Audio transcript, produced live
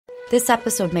This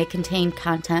episode may contain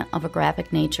content of a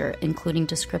graphic nature, including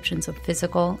descriptions of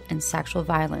physical and sexual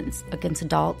violence against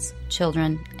adults,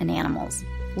 children, and animals.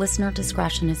 Listener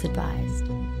discretion is advised.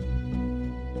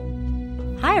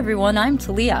 Hi everyone, I'm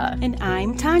Talia. And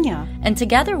I'm Tanya. And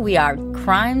together we are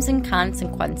Crimes and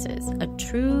Consequences, a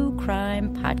true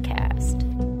crime podcast.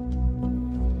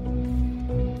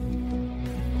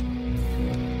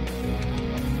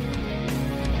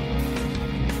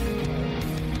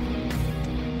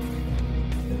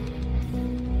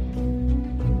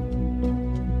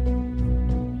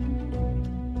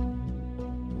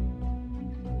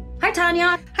 Hi,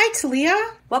 Tanya. Hi, Talia.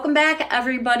 Welcome back,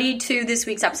 everybody, to this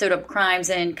week's episode of Crimes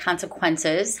and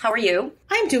Consequences. How are you?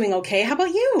 I'm doing okay. How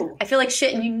about you? I feel like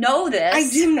shit, and you know this. I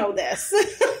do know this.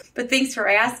 But thanks for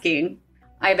asking.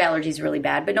 I have allergies really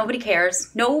bad, but nobody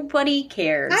cares. Nobody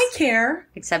cares. I care.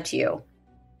 Except you.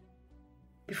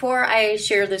 Before I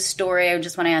share this story, I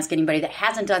just want to ask anybody that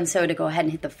hasn't done so to go ahead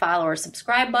and hit the follow or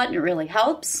subscribe button. It really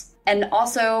helps. And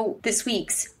also, this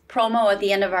week's promo at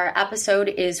the end of our episode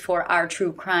is for our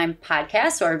true crime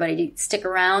podcast, so everybody stick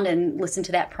around and listen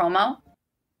to that promo.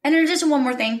 And in addition, one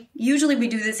more thing. Usually we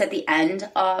do this at the end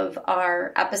of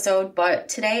our episode, but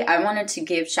today I wanted to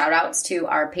give shout outs to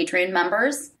our Patreon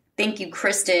members. Thank you,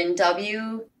 Kristen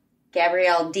W.,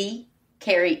 Gabrielle D.,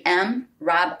 Carrie M.,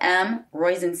 Rob M.,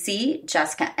 Royzen C.,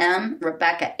 Jessica M.,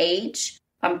 Rebecca H.,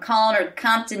 I'm calling her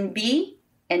Compton B.,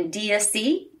 and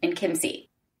DSC, and Kim C.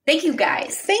 Thank you,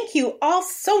 guys. Thank you all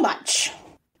so much.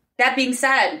 That being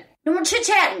said, no more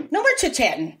chit-chatting. No more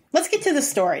chit-chatting. Let's get to the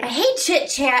story. I hate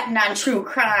chit-chatting on true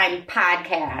crime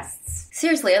podcasts.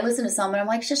 Seriously, I listen to some and I'm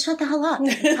like, just shut the hell up.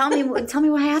 Tell me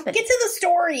what happened. Get to the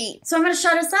story. So I'm going to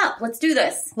shut us up. Let's do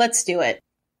this. Let's do it.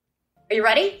 Are you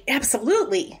ready?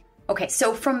 Absolutely. Okay,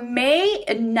 so from May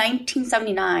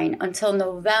 1979 until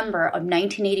November of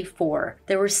 1984,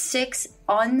 there were 6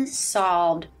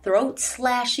 unsolved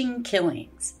throat-slashing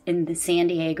killings in the San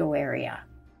Diego area.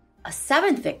 A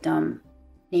 7th victim,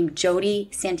 named Jody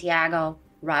Santiago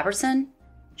Robertson,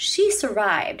 she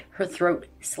survived her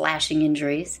throat-slashing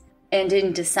injuries, and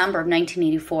in December of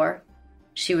 1984,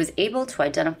 she was able to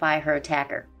identify her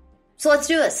attacker. So let's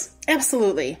do this.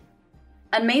 Absolutely.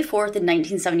 On May 4th in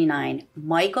 1979,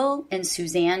 Michael and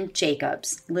Suzanne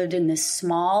Jacobs lived in this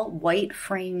small,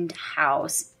 white-framed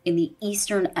house in the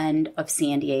eastern end of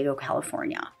San Diego,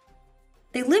 California.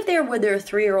 They lived there with their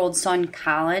 3-year-old son,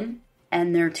 Colin,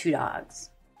 and their 2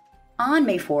 dogs. On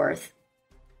May 4th,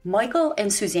 Michael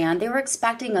and Suzanne, they were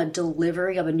expecting a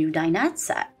delivery of a new dinette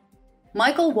set.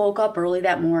 Michael woke up early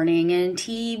that morning and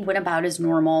he went about his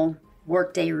normal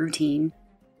workday routine.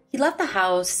 He left the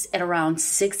house at around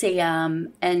 6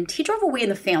 a.m. and he drove away in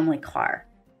the family car.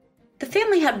 The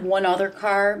family had one other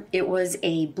car. It was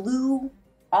a blue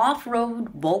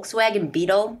off-road Volkswagen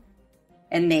Beetle,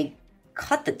 and they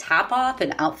cut the top off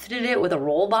and outfitted it with a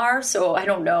roll bar, so I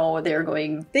don't know.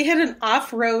 They had an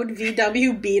off-road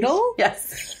VW Beetle?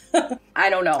 Yes. I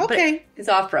don't know, okay. But it's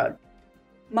off-road.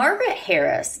 Margaret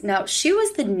Harris, now she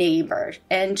was the neighbor,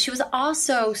 and she was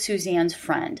also Suzanne's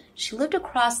friend. She lived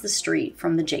across the street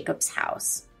from the Jacobs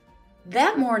house.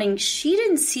 That morning, she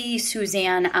didn't see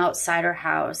Suzanne outside her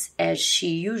house as she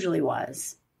usually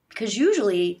was, because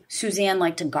usually Suzanne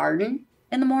liked to garden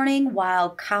in the morning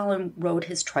while Colin rode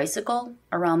his tricycle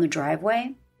around the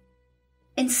driveway.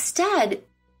 Instead,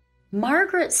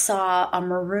 Margaret saw a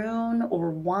maroon or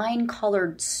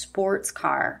wine-colored sports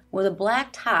car with a black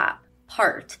top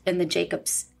parked in the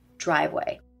Jacobs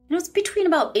driveway. And it was between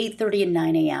about 8:30 and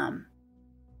 9 a.m.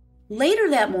 Later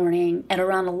that morning, at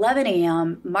around 11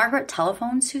 a.m., Margaret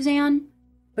telephoned Suzanne,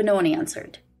 but no one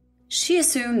answered. She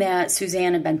assumed that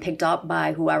Suzanne had been picked up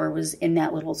by whoever was in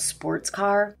that little sports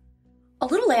car. A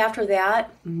little after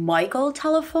that, Michael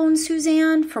telephoned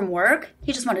Suzanne from work.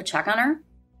 He just wanted to check on her,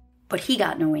 but he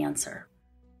got no answer.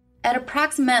 At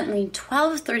approximately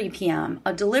 12:30 p.m.,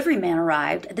 a delivery man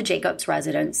arrived at the Jacobs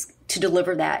residence to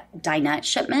deliver that dinette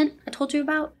shipment I told you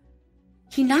about.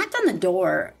 He knocked on the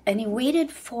door, and he waited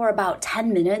for about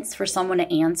 10 minutes for someone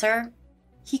to answer.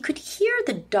 He could hear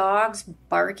the dogs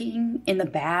barking in the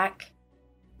back.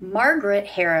 Margaret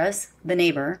Harris, the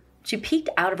neighbor, she peeked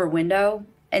out of her window,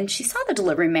 and she saw the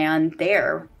delivery man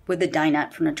there with the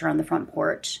dinette furniture on the front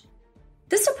porch.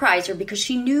 This surprised her because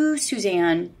she knew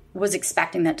Suzanne was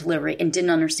expecting that delivery and didn't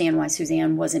understand why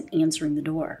Suzanne wasn't answering the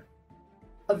door.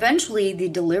 Eventually, the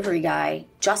delivery guy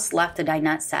just left the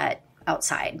dinette set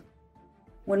outside.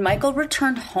 When Michael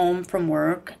returned home from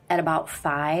work at about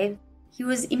 5, he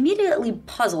was immediately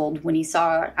puzzled when he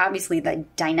saw, obviously, the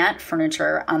dinette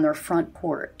furniture on their front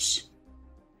porch.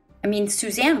 I mean,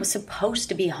 Suzanne was supposed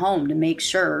to be home to make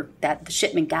sure that the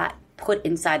shipment got put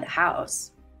inside the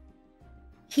house.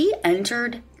 He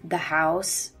entered the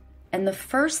house, and the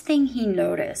first thing he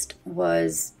noticed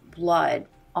was blood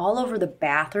all over the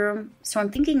bathroom. So I'm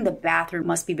thinking the bathroom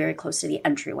must be very close to the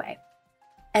entryway.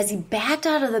 As he backed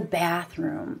out of the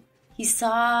bathroom, he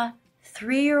saw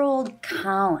 3-year-old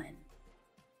Colin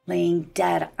laying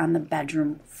dead on the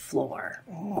bedroom floor.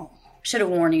 Oh. Should have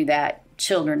warned you that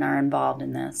children are involved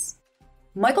in this.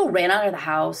 Michael ran out of the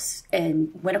house and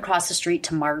went across the street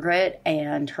to Margaret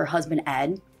and her husband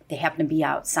Ed. They happened to be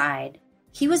outside.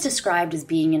 He was described as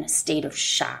being in a state of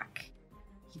shock.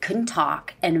 He couldn't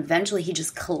talk, and eventually he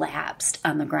just collapsed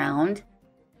on the ground.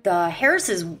 The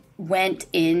Harrises went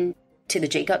in to the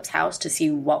Jacobs house to see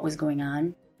what was going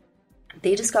on.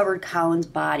 They discovered Colin's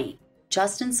body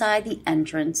just inside the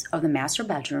entrance of the master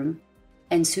bedroom,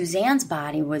 and Suzanne's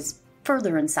body was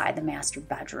further inside the master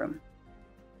bedroom.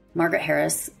 Margaret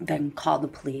Harris then called the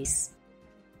police.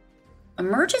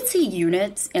 Emergency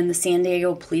units and the San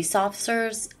Diego police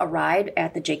officers arrived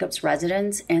at the Jacobs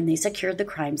residence, and they secured the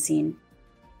crime scene.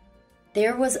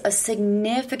 There was a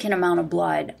significant amount of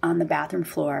blood on the bathroom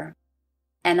floor,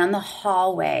 and on the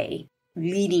hallway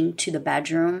leading to the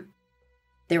bedroom.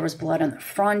 There was blood on the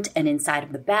front and inside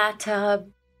of the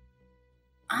bathtub.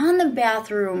 On the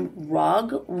bathroom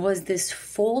rug was this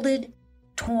folded,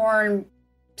 torn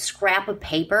scrap of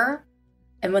paper.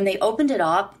 And when they opened it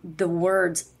up, the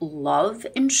words love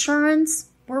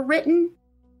insurance were written,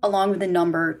 along with the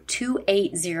number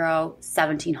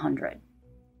 280-1700.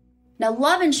 Now,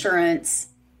 love insurance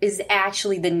is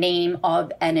actually the name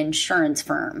of an insurance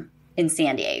firm in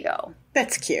San Diego.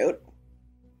 That's cute.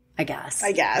 I guess.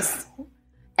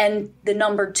 And the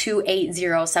number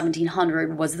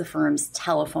 280-1700 was the firm's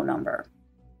telephone number.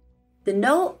 The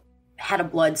note had a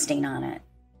blood stain on it.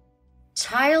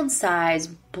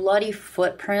 Child-sized bloody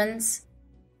footprints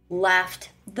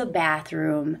left the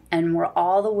bathroom and were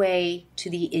all the way to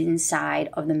the inside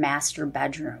of the master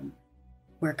bedroom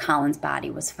where Colin's body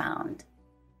was found.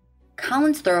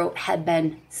 Colin's throat had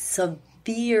been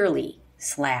severely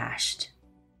slashed.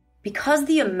 Because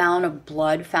the amount of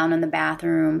blood found in the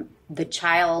bathroom, the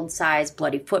child-sized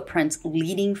bloody footprints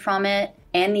leading from it,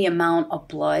 and the amount of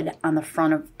blood on the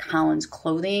front of Colin's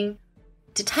clothing,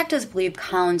 detectives believe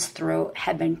Colin's throat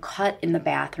had been cut in the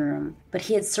bathroom, but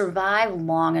he had survived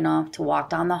long enough to walk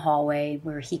down the hallway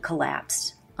where he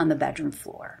collapsed on the bedroom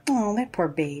floor. Oh, that poor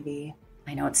baby.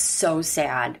 I know, it's so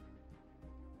sad.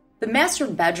 The master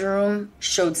bedroom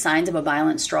showed signs of a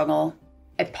violent struggle.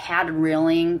 A padded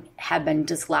railing had been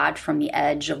dislodged from the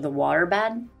edge of the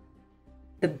waterbed.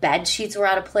 The bed sheets were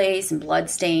out of place and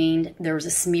blood-stained. There was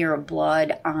a smear of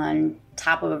blood on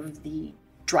top of the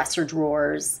dresser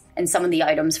drawers, and some of the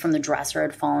items from the dresser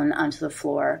had fallen onto the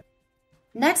floor.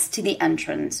 Next to the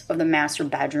entrance of the master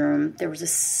bedroom, there was a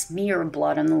smear of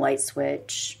blood on the light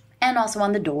switch and also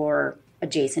on the door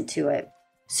adjacent to it.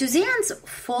 Suzanne's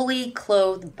fully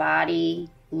clothed body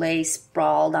lay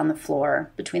sprawled on the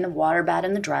floor between the waterbed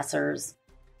and the dressers.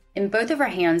 In both of her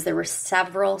hands, there were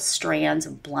several strands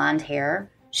of blonde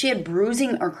hair. She had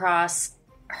bruising across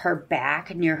her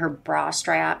back near her bra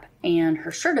strap, and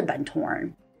her shirt had been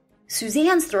torn.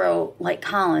 Suzanne's throat, like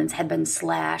Colin's, had been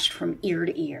slashed from ear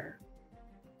to ear.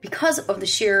 Because of the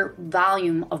sheer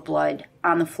volume of blood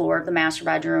on the floor of the master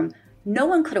bedroom, no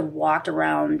one could have walked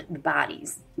around the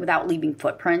bodies without leaving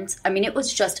footprints. I mean, it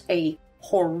was just a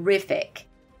horrific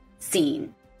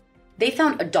scene. They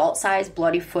found adult-sized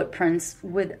bloody footprints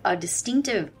with a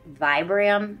distinctive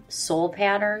vibram sole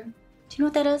pattern. Do you know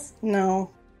what that is? No.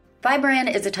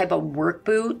 Vibram is a type of work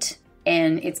boot,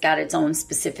 and it's got its own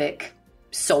specific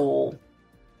sole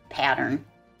pattern.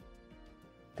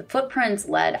 The footprints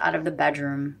led out of the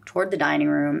bedroom toward the dining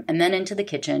room and then into the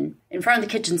kitchen. In front of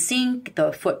the kitchen sink,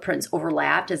 the footprints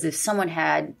overlapped as if someone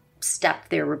had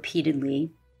stepped there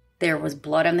repeatedly. There was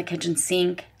blood on the kitchen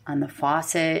sink, on the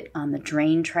faucet, on the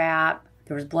drain trap.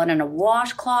 There was blood on a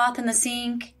washcloth in the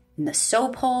sink, in the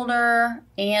soap holder,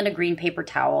 and a green paper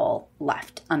towel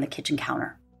left on the kitchen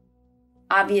counter.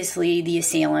 Obviously, the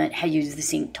assailant had used the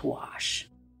sink to wash.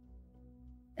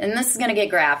 And this is going to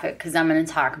get graphic because I'm going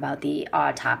to talk about the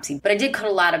autopsy, but I did cut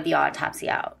a lot of the autopsy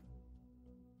out.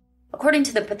 According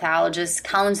to the pathologist,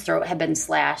 Colin's throat had been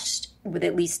slashed with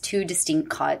at least 2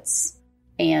 distinct cuts,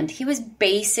 and he was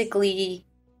basically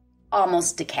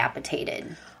almost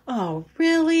decapitated. Oh,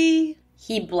 really?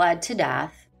 He bled to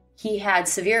death. He had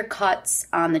severe cuts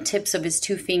on the tips of his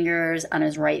 2 fingers, on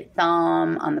his right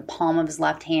thumb, on the palm of his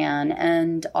left hand,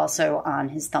 and also on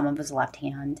his thumb of his left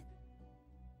hand.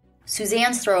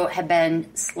 Suzanne's throat had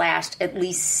been slashed at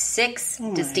least 6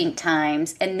 distinct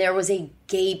times, and there was a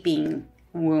gaping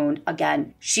wound.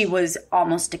 Again, she was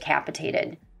almost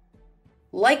decapitated.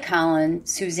 Like Colin,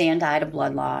 Suzanne died of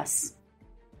blood loss.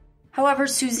 However,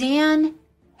 Suzanne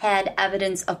had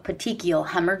evidence of petechial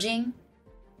hemorrhaging,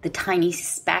 the tiny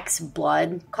specks of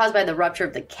blood caused by the rupture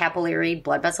of the capillary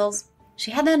blood vessels.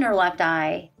 She had that in her left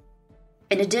eye.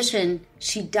 In addition,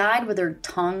 she died with her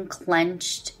tongue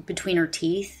clenched between her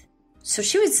teeth. So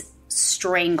she was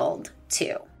strangled,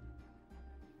 too.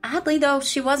 Oddly, though,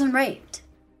 she wasn't raped.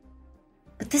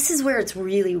 But this is where it's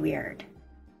really weird.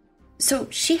 So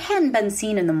she hadn't been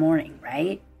seen in the morning,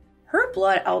 right? Her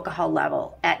blood alcohol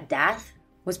level at death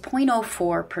was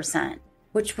 0.04%,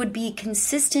 which would be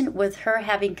consistent with her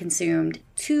having consumed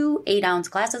 2 8-ounce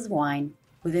glasses of wine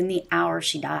within the hour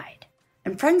she died.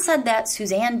 And friends said that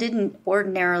Suzanne didn't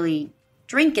ordinarily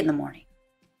drink in the morning.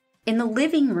 In the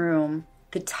living room,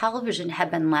 the television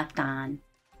had been left on,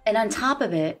 and on top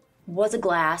of it was a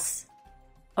glass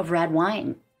of red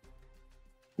wine.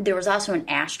 There was also an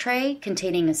ashtray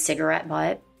containing a cigarette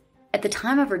butt. At the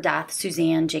time of her death,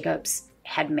 Suzanne Jacobs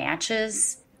had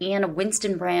matches and a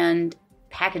Winston brand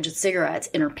package of cigarettes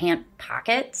in her pant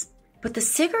pockets, but the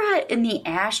cigarette in the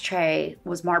ashtray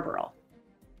was Marlboro.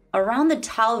 Around the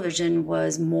television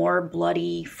was more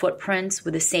bloody footprints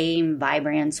with the same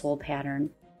vibrant sole pattern.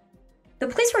 The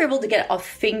police were able to get a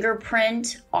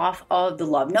fingerprint off of the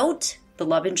love note, the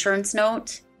love insurance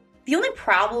note. The only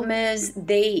problem is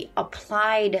they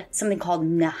applied something called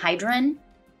nihydrin.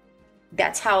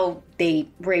 That's how they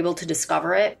were able to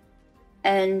discover it.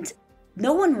 And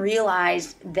no one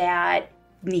realized that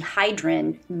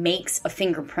nihydrin makes a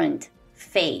fingerprint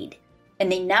fade.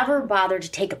 And they never bothered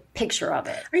to take a picture of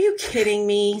it. Are you kidding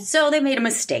me? So they made a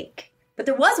mistake. But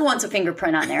there was once a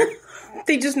fingerprint on there.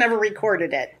 They just never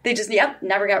recorded it. They just,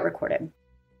 never got recorded.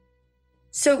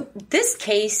 So this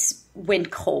case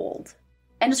went cold.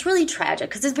 And it's really tragic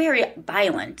because it's very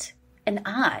violent and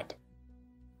odd.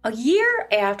 A year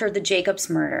after the Jacobs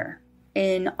murder,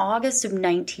 in August of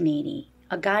 1980,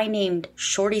 a guy named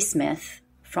Shorty Smith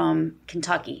from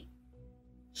Kentucky,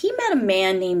 he met a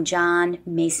man named John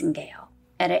Masengale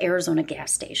at an Arizona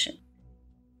gas station.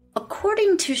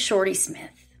 According to Shorty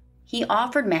Smith, he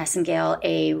offered Masengale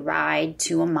a ride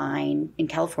to a mine in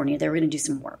California. They were going to do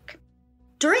some work.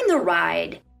 During the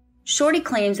ride, Shorty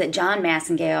claims that John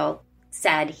Masengale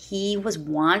said he was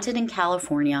wanted in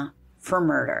California for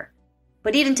murder,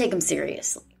 but he didn't take him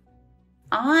seriously.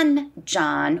 On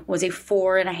John was a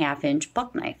 4.5-inch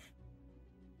buck knife.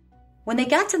 When they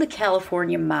got to the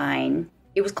California mine,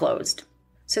 it was closed.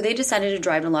 So they decided to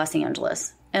drive to Los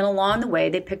Angeles. And along the way,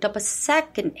 they picked up a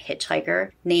second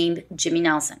hitchhiker named Jimmy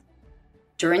Nelson.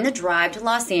 During the drive to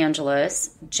Los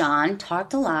Angeles, John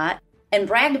talked a lot and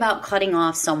bragged about cutting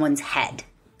off someone's head.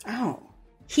 Oh.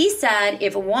 He said,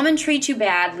 if a woman treats you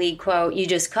badly, quote, you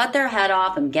just cut their head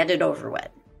off and get it over with,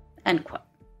 end quote.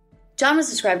 John was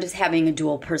described as having a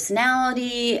dual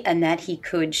personality and that he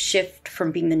could shift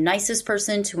from being the nicest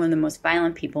person to one of the most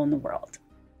violent people in the world.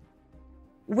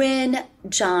 When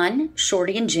John,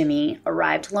 Shorty, and Jimmy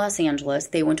arrived to Los Angeles,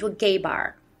 they went to a gay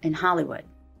bar in Hollywood.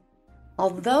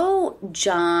 Although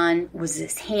John was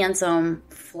this handsome,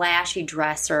 flashy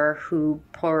dresser who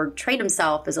portrayed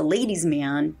himself as a ladies'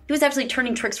 man, he was actually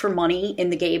turning tricks for money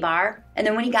in the gay bar. And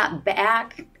then when he got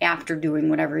back after doing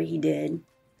whatever he did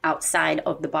outside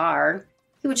of the bar,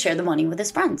 he would share the money with his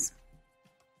friends.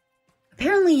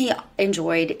 Apparently, he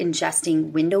enjoyed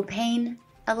ingesting window pane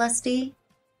LSD.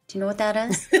 Do you know what that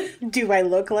is? Do I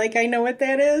look like I know what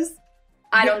that is?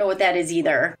 I don't know what that is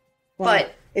either. Well,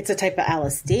 but it's a type of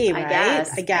LSD, right?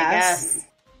 I guess.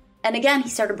 And again, he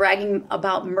started bragging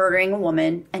about murdering a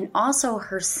woman and also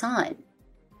her son.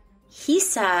 He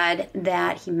said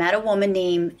that he met a woman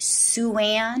named Sue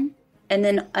Ann, and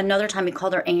then another time he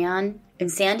called her Ann, in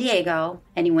San Diego,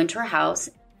 and he went to her house.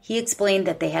 He explained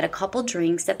that they had a couple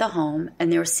drinks at the home,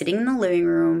 and they were sitting in the living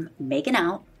room making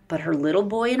out, but her little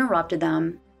boy interrupted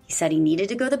them. He said he needed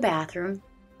to go to the bathroom.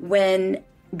 When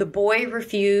the boy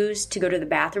refused to go to the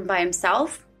bathroom by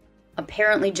himself,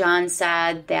 apparently John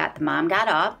said that the mom got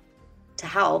up to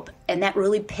help, and that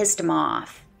really pissed him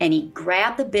off. And he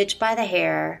grabbed the bitch by the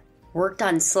hair, worked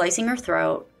on slicing her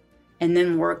throat, and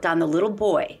then worked on the little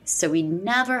boy so he'd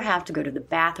never have to go to the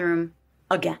bathroom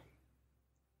again.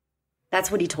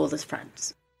 That's what he told his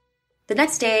friends. The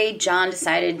next day, John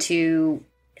decided to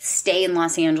stay in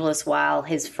Los Angeles while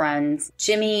his friends,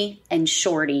 Jimmy and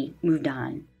Shorty, moved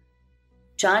on.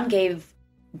 John gave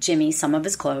Jimmy some of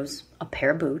his clothes, a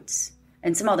pair of boots,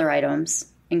 and some other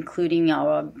items, including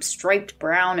a striped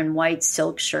brown and white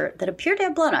silk shirt that appeared to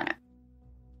have blood on it.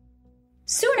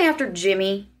 Soon after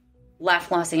Jimmy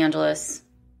left Los Angeles,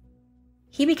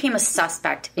 he became a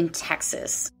suspect in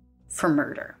Texas for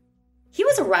murder. He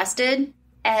was arrested,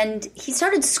 And he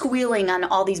started squealing on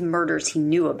all these murders he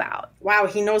knew about. Wow,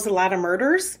 he knows a lot of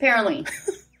murders? Apparently.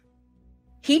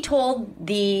 He told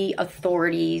the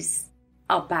authorities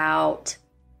about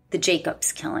the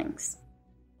Jacobs killings.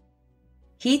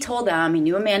 He told them he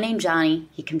knew a man named Johnny.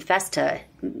 He confessed to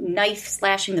knife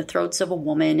slashing the throats of a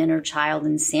woman and her child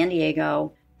in San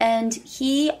Diego. And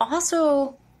he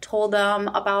also told them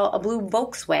about a blue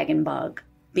Volkswagen Bug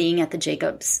being at the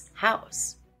Jacobs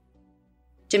house.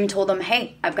 Jimmy told them,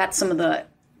 hey, I've got some of the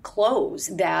clothes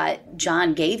that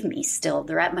John gave me still.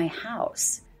 They're at my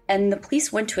house. And the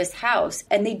police went to his house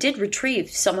and they did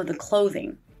retrieve some of the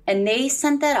clothing. And they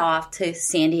sent that off to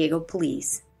San Diego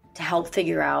police to help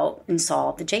figure out and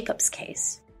solve the Jacobs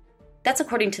case. That's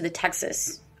according to the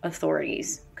Texas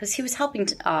authorities, because he was helping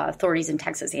authorities in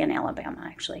Texas and Alabama,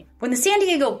 actually. When the San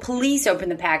Diego police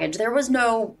opened the package, there was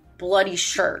no bloody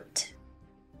shirt.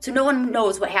 So no one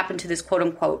knows what happened to this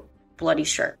quote-unquote bloody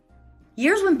shirt.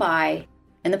 Years went by,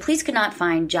 and the police could not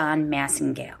find John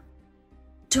Massengale.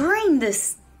 During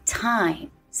this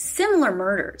time, similar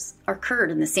murders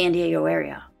occurred in the San Diego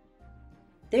area.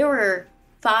 There were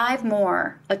 5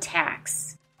 more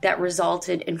attacks that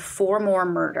resulted in 4 more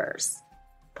murders.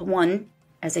 But one,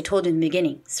 as I told you in the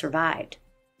beginning, survived.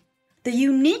 The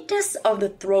uniqueness of the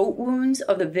throat wounds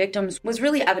of the victims was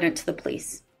really evident to the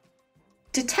police.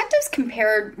 Detectives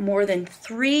compared more than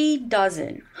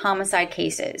 36 homicide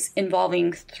cases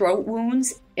involving throat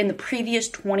wounds in the previous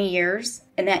 20 years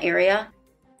in that area,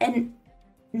 and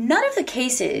none of the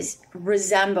cases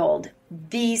resembled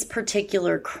these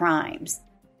particular crimes.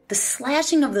 The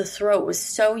slashing of the throat was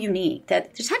so unique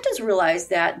that detectives realized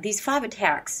that these 5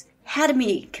 attacks had to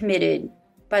be committed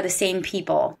by the same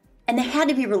people, and they had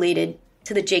to be related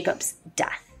to the Jacobs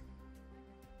death.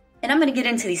 And I'm going to get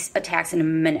into these attacks in a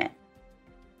minute.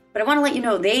 But I want to let you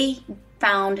know they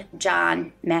found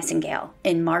John Massengale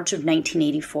in March of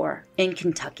 1984 in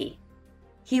Kentucky.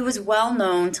 He was well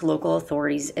known to local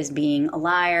authorities as being a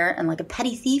liar and like a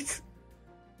petty thief.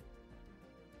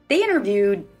 They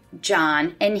interviewed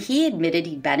John, and he admitted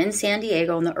he'd been in San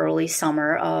Diego in the early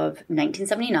summer of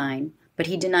 1979, but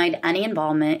he denied any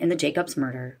involvement in the Jacobs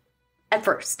murder. At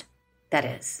first. That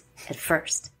is, at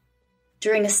first.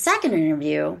 During a second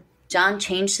interview, John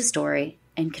changed his story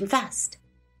and confessed.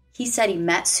 He said he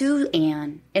met Sue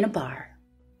Ann in a bar,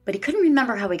 but he couldn't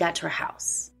remember how he got to her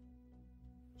house.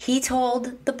 He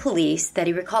told the police that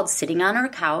he recalled sitting on her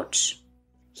couch,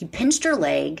 he pinched her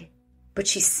leg, but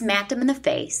she smacked him in the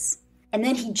face, and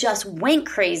then he just went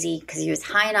crazy because he was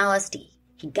high on LSD.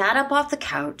 He got up off the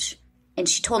couch, and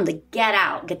she told him to get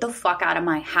out, get the fuck out of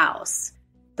my house.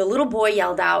 The little boy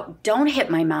yelled out, "Don't hit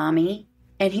my mommy,"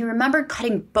 and he remembered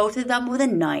cutting both of them with a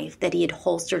knife that he had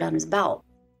holstered on his belt.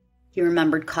 He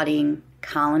remembered cutting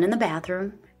Colin in the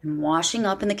bathroom and washing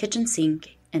up in the kitchen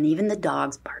sink and even the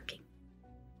dogs barking.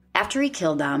 After he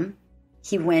killed them,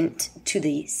 he went to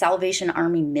the Salvation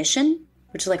Army Mission,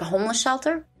 which is like a homeless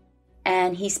shelter,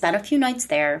 and he spent a few nights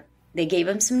there. They gave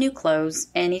him some new clothes,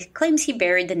 and he claims he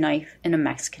buried the knife in a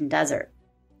Mexican desert.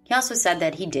 He also said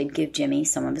that he did give Jimmy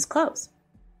some of his clothes.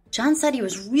 John said he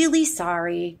was really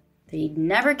sorry, that he'd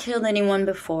never killed anyone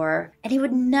before, and he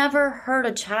would never hurt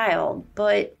a child,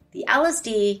 but the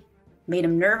LSD made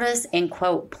him nervous and,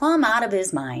 quote, plumb out of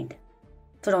his mind.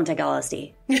 So don't take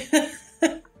LSD.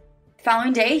 The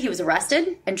following day, he was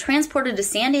arrested and transported to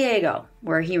San Diego,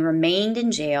 where he remained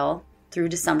in jail through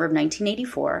December of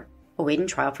 1984, awaiting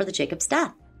trial for the Jacobs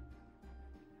death.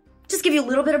 Just give you a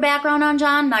little bit of background on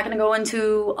John. Not going to go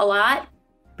into a lot,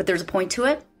 but there's a point to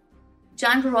it.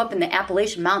 John grew up in the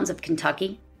Appalachian Mountains of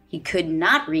Kentucky. He could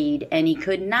not read and he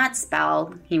could not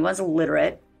spell. He was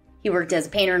illiterate. He worked as a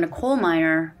painter and a coal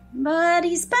miner, but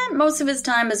he spent most of his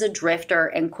time as a drifter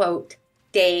and, quote,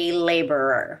 day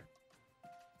laborer.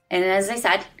 And as I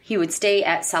said, he would stay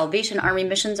at Salvation Army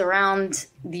missions around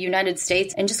the United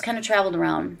States and just kind of traveled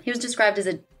around. He was described as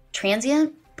a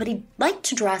transient, but he liked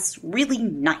to dress really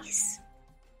nice.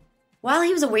 While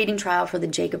he was awaiting trial for the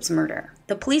Jacobs murder,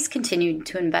 the police continued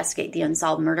to investigate the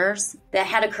unsolved murders that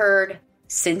had occurred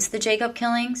since the Jacob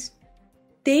killings.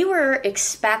 They were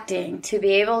expecting to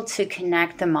be able to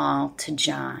connect them all to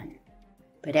John.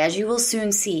 But as you will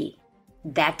soon see,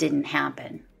 that didn't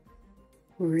happen.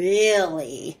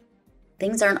 Really?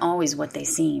 Things aren't always what they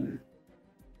seem.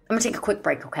 I'm going to take a quick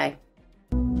break, okay?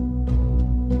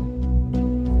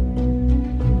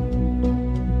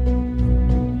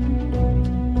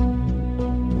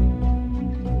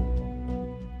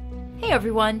 Hey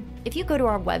everyone, if you go to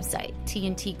our website,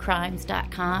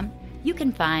 tntcrimes.com, you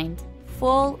can find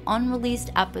full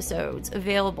unreleased episodes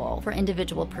available for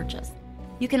individual purchase.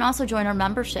 You can also join our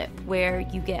membership where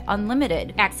you get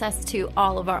unlimited access to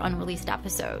all of our unreleased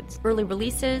episodes, early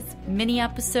releases, mini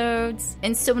episodes,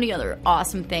 and so many other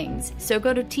awesome things. So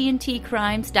go to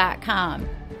tntcrimes.com.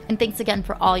 And thanks again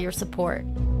for all your support.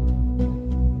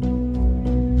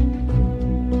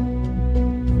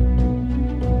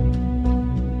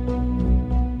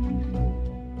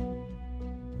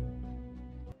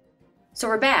 So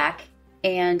we're back,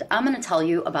 and I'm going to tell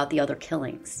you about the other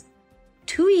killings.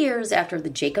 2 years after the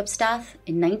Jacobs death,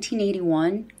 in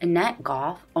 1981, Annette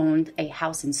Goff owned a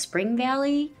house in Spring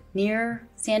Valley near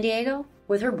San Diego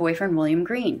with her boyfriend William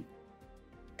Green.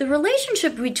 The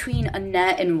relationship between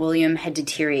Annette and William had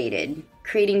deteriorated,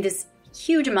 creating this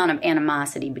huge amount of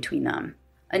animosity between them.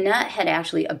 Annette had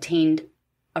actually obtained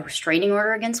a restraining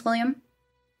order against William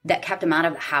that kept him out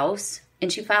of the house,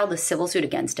 and she filed a civil suit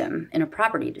against him in a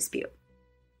property dispute.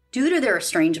 Due to their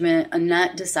estrangement,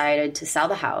 Annette decided to sell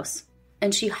the house,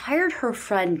 and she hired her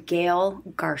friend Gail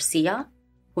Garcia,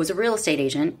 who was a real estate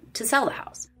agent, to sell the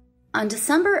house. On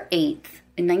December 8th,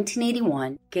 in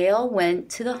 1981, Gail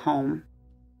went to the home.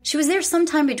 She was there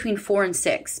sometime between 4 and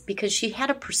 6 because she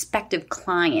had a prospective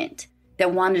client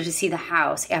that wanted to see the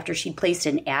house after she placed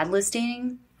an ad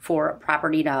listing for a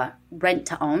property to rent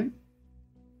to own.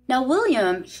 Now,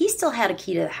 William, he still had a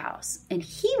key to the house, and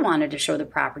he wanted to show the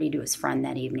property to his friend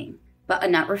that evening, but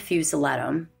Annette refused to let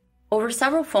him. Over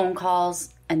several phone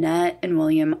calls, Annette and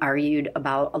William argued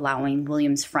about allowing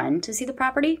William's friend to see the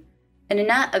property, and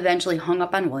Annette eventually hung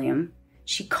up on William.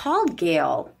 She called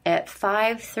Gail at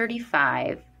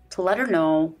 5:35 to let her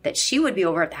know that she would be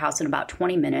over at the house in about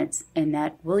 20 minutes and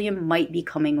that William might be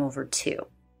coming over too.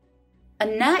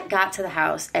 Annette got to the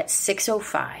house at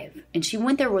 6:05, and she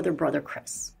went there with her brother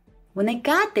Chris. When they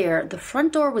got there, the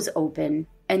front door was open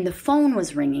and the phone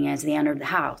was ringing as they entered the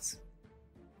house.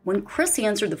 When Chris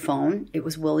answered the phone, it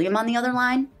was William on the other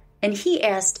line, and he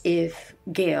asked if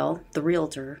Gail, the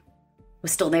realtor,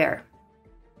 was still there.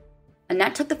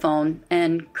 Annette took the phone,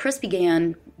 and Chris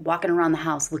began walking around the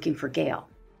house looking for Gail.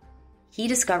 He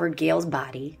discovered Gail's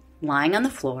body lying on the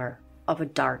floor of a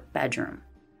dark bedroom.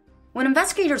 When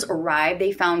investigators arrived,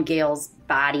 they found Gail's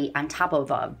body on top of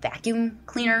a vacuum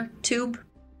cleaner tube.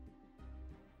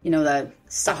 You know, the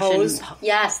suction hose?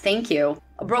 Yes, thank you.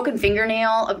 A broken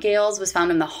fingernail of Gail's was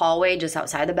found in the hallway just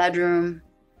outside the bedroom.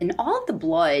 And all of the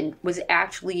blood was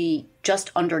actually just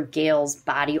under Gail's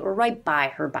body or right by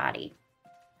her body.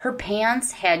 Her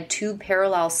pants had 2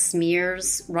 parallel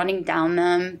smears running down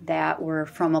them that were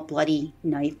from a bloody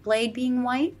knife blade being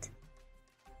wiped.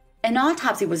 An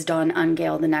autopsy was done on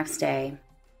Gail the next day.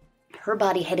 Her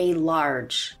body had a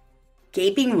large,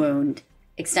 gaping wound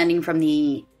extending from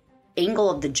the angle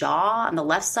of the jaw on the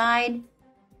left side.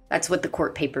 That's what the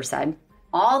court paper said.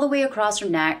 All the way across her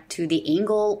neck to the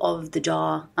angle of the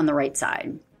jaw on the right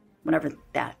side. Whatever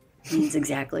that means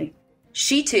exactly.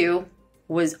 She, too,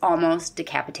 was almost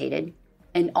decapitated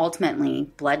and ultimately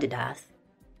bled to death.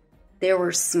 There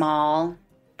were small,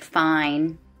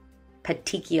 fine,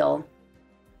 petechial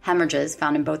hemorrhages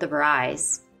found in both of her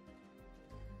eyes,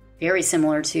 very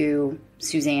similar to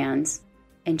Suzanne's,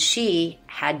 and she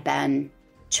had been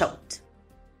choked,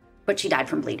 but she died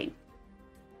from bleeding.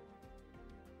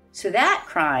 So that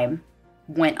crime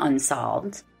went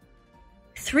unsolved.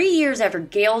 3 years after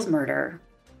Gail's murder,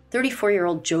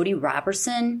 34-year-old Jody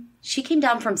Robertson, she came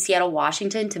down from Seattle,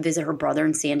 Washington to visit her brother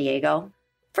in San Diego.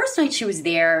 First night she was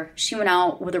there, she went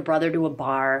out with her brother to a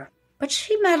bar, but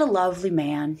she met a lovely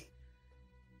man.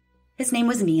 His name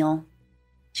was Neil.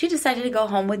 She decided to go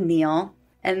home with Neil,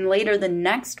 and later the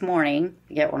next morning,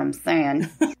 you get what I'm saying,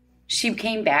 she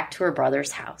came back to her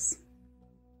brother's house.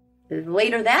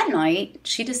 Later that night,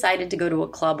 she decided to go to a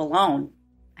club alone.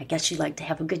 I guess she liked to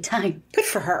have a good time. Good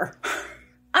for her.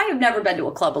 I have never been to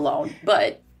a club alone,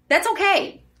 but that's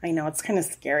okay. I know, it's kind of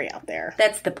scary out there.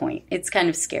 That's the point. It's kind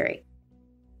of scary.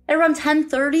 At around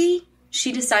 10:30,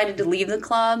 she decided to leave the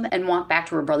club and walk back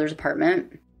to her brother's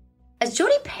apartment. As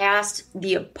Jody passed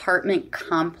the apartment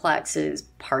complex's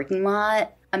parking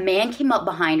lot, a man came up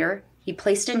behind her. He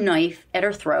placed a knife at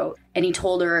her throat, and he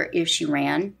told her if she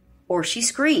ran or she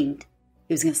screamed,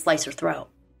 he was going to slice her throat.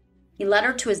 He led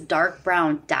her to his dark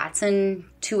brown Datsun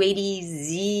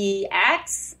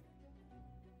 280ZX.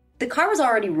 The car was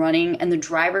already running, and the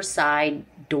driver's side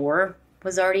door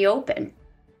was already open.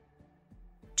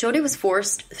 Jody was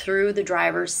forced through the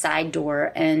driver's side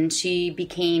door, and she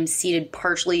became seated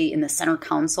partially in the center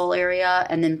console area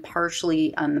and then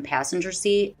partially on the passenger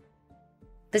seat.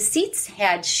 The seats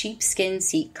had sheepskin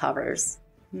seat covers.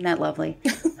 Isn't that lovely?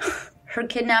 Her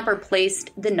kidnapper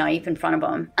placed the knife in front of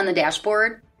him on the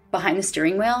dashboard behind the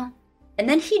steering wheel, And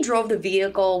then he drove the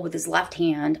vehicle with his left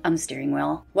hand on the steering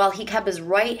wheel while he kept his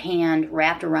right hand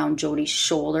wrapped around Jody's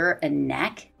shoulder and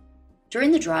neck. During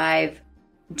the drive,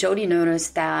 Jody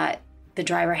noticed that the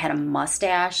driver had a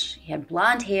mustache, he had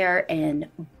blonde hair, and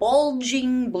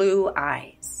bulging blue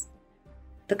eyes.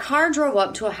 The car drove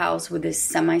up to a house with this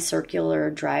semicircular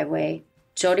driveway.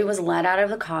 Jody was led out of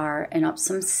the car and up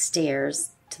some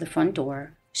stairs to the front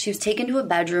door. She was taken to a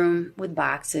bedroom with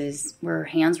boxes where her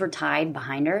hands were tied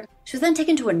behind her. She was then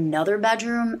taken to another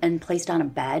bedroom and placed on a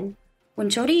bed. When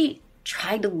Jody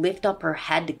tried to lift up her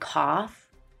head to cough,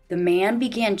 the man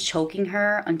began choking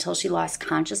her until she lost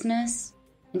consciousness.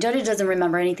 And Jody doesn't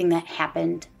remember anything that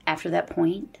happened after that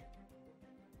point.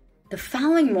 The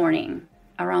following morning,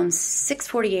 around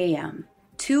 6:40 a.m.,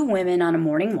 two women on a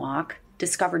morning walk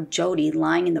discovered Jody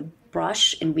lying in the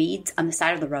brush and weeds on the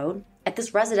side of the road at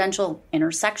this residential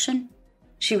intersection.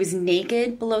 She was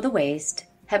naked below the waist,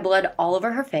 had blood all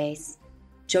over her face.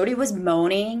 Jody was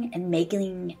moaning and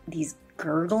making these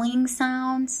gurgling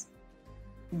sounds.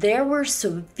 There were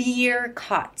severe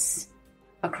cuts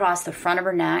across the front of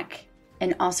her neck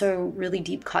and also really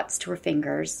deep cuts to her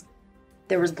fingers.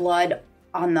 There was blood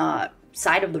on the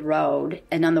side of the road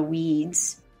and on the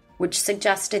weeds, which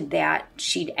suggested that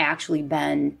she'd actually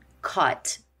been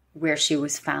cut where she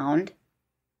was found.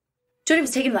 Jody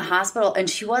was taken to the hospital and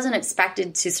she wasn't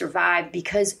expected to survive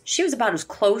because she was about as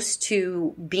close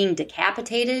to being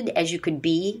decapitated as you could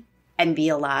be and be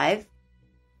alive.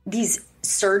 These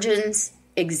surgeons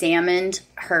examined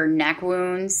her neck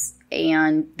wounds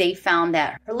and they found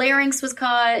that her larynx was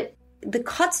cut. The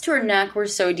cuts to her neck were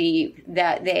so deep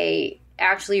that they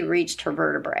actually reached her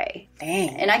vertebrae.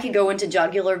 Dang. And I could go into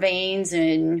jugular veins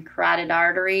and carotid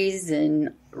arteries,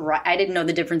 and I didn't know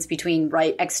the difference between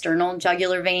right external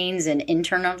jugular veins and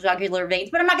internal jugular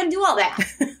veins, but I'm not going to do all that.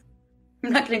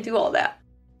 I'm not going to do all that.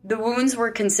 The wounds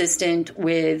were consistent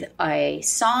with a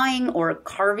sawing or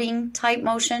carving type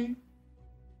motion.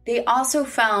 They also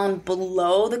found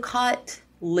below the cut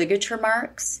ligature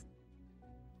marks.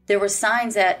 There were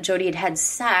signs that Jody had had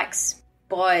sex,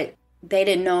 but they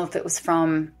didn't know if it was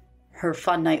from her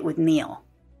fun night with Neil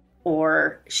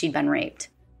or she'd been raped.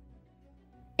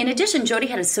 In addition, Jody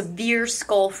had a severe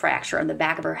skull fracture on the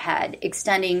back of her head,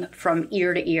 extending from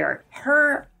ear to ear.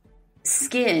 Her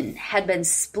skin had been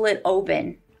split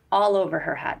open all over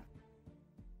her head.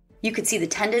 You could see the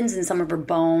tendons in some of her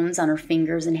bones on her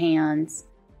fingers and hands.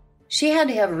 She had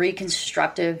to have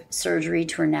reconstructive surgery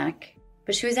to her neck,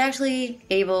 but she was actually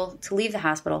able to leave the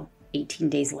hospital 18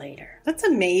 days later. That's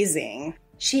amazing.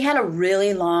 She had a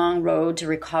really long road to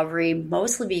recovery,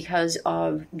 mostly because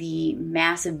of the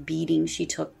massive beating she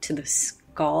took to the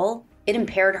skull. It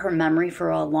impaired her memory for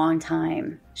a long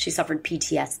time. She suffered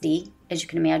PTSD, as you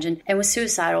can imagine, and was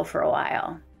suicidal for a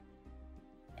while.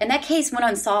 And that case went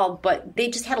unsolved, but they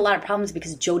just had a lot of problems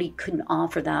because Jody couldn't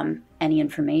offer them any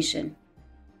information.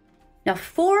 Now,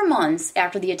 4 months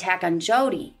after the attack on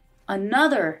Jody,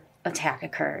 another attack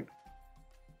occurred.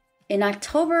 In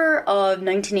October of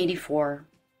 1984,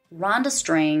 Rhonda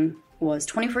Strang was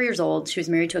 24 years old. She was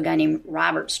married to a guy named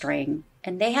Robert Strang,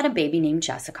 and they had a baby named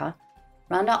Jessica.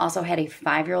 Rhonda also had a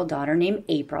 5-year-old daughter named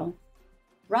April.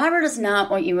 Robert is not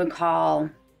what you would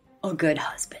call a good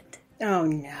husband. Oh,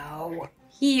 no.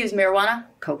 He used marijuana,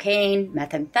 cocaine,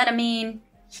 methamphetamine.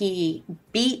 He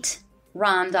beat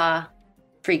Rhonda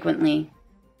frequently,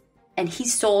 and he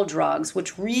sold drugs,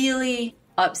 which really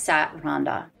upset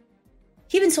Rhonda.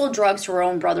 He even sold drugs to her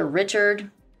own brother,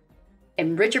 Richard,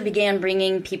 and Richard began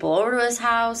bringing people over to his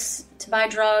house to buy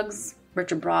drugs.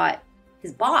 Richard brought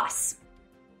his boss,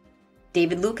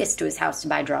 David Lucas, to his house to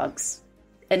buy drugs,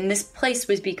 and this place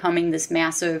was becoming this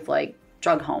massive,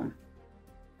 drug home.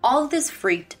 All of this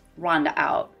freaked Rhonda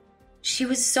out. She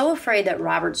was so afraid that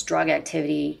Robert's drug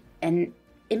activity, and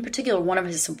in particular one of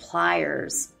his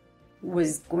suppliers,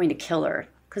 was going to kill her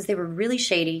because they were really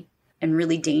shady and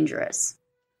really dangerous.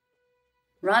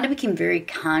 Rhonda became very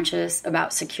conscious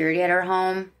about security at her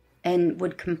home and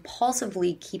would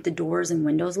compulsively keep the doors and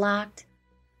windows locked.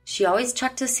 She always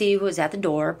checked to see who was at the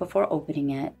door before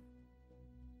opening it.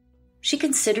 She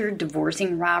considered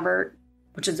divorcing Robert,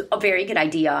 which was a very good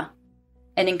idea.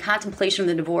 And in contemplation of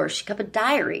the divorce, she kept a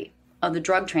diary of the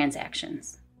drug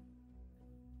transactions.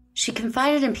 She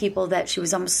confided in people that she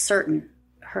was almost certain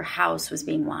her house was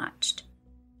being watched.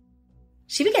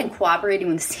 She began cooperating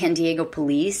with the San Diego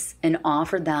police and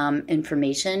offered them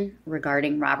information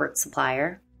regarding Robert's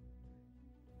supplier.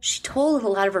 She told a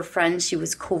lot of her friends she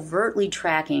was covertly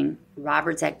tracking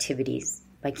Robert's activities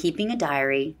by keeping a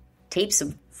diary, tapes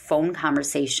of phone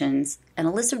conversations, and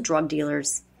a list of drug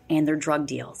dealers and their drug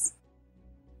deals.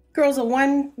 Girl's a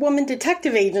one-woman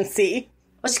detective agency.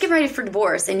 Well, she's getting ready for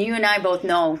divorce, and you and I both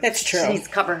know That's true. She needs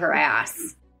to cover her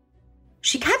ass.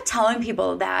 She kept telling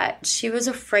people that she was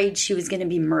afraid she was going to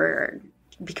be murdered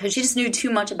because she just knew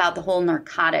too much about the whole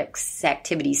narcotics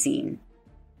activity scene.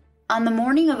 On the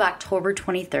morning of October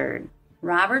 23rd,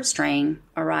 Robert Strang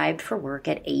arrived for work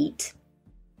at 8.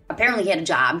 Apparently he had a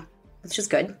job, which is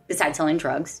good, besides selling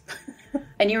drugs.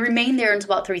 And he remained there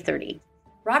until about 3:30.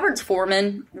 Robert's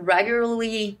foreman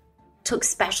regularly took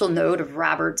special note of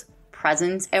Robert's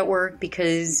presence at work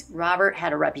because Robert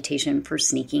had a reputation for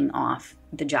sneaking off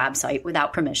the job site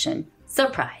without permission.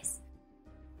 Surprise.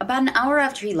 About an hour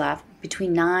after he left,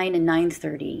 between 9 and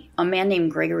 9:30, a man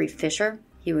named Gregory Fisher,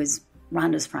 he was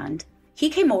Rhonda's friend, he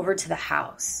came over to the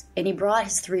house and he brought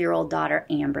his 3-year-old daughter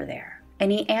Amber there.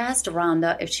 And he asked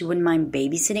Rhonda if she wouldn't mind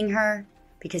babysitting her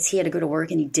because he had to go to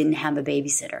work and he didn't have a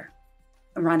babysitter.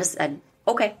 And Rhonda said,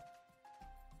 okay.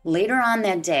 Later on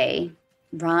that day,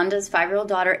 Rhonda's 5-year-old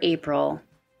daughter April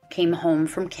came home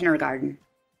from kindergarten.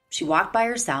 She walked by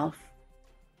herself.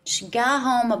 She got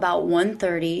home about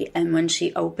 1:30, and when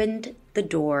she opened the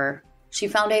door, she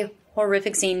found a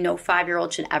horrific scene no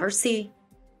 5-year-old should ever see.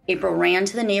 April ran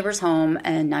to the neighbor's home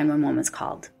and 911 was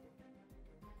called.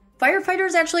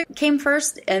 Firefighters actually came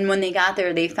first, and when they got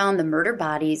there, they found the murder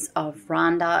bodies of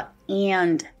Rhonda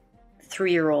and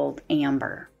 3-year-old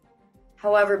Amber.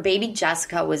 However, baby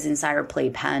Jessica was inside her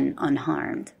playpen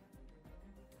unharmed.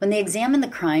 When they examined the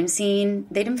crime scene,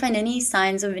 they didn't find any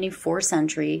signs of any forced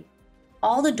entry.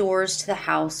 All the doors to the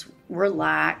house were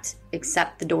locked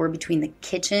except the door between the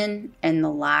kitchen and the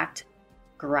locked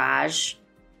garage.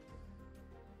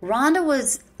 Rhonda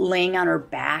was laying on her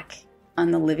back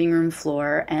on the living room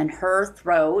floor, and her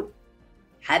throat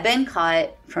had been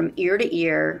cut from ear to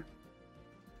ear,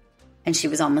 and she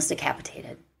was almost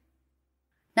decapitated.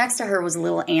 Next to her was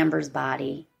little Amber's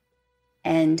body,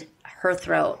 and her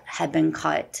throat had been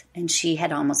cut, and she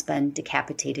had almost been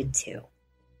decapitated too.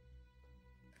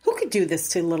 Who could do this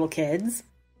to little kids?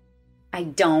 I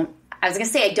was going to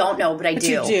say I don't know, but I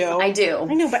do. You do. I do.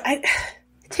 I know, but it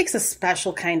takes a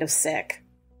special kind of sick.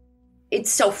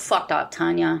 It's so fucked up,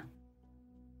 Tanya.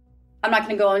 I'm not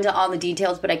going to go into all the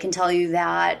details, but I can tell you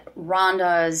that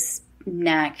Rhonda's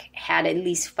neck had at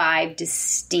least 5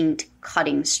 distinct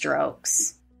cutting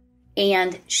strokes.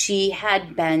 And she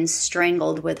had been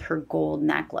strangled with her gold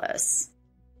necklace.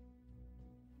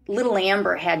 Little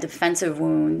Amber had defensive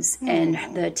wounds,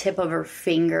 and the tip of her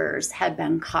fingers had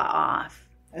been cut off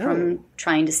from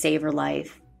trying to save her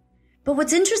life. But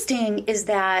what's interesting is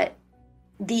that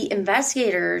the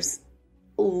investigators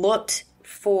looked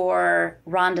for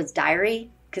Rhonda's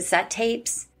diary, cassette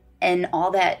tapes, and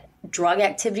all that drug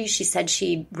activity she said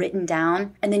she'd written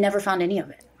down, and they never found any of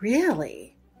it.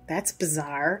 Really? That's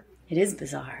bizarre. It is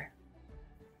bizarre.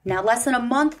 Now, less than a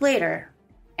month later,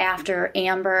 after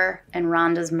Amber and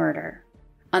Rhonda's murder,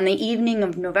 on the evening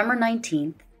of November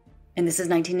 19th, and this is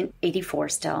 1984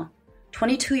 still,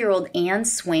 22-year-old Anne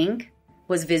Swink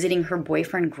was visiting her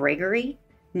boyfriend Gregory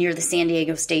near the San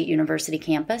Diego State University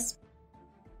campus.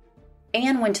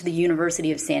 Anne went to the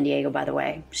University of San Diego, by the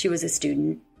way. She was a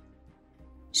student.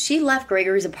 She left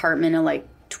Gregory's apartment at like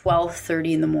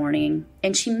 12:30 in the morning,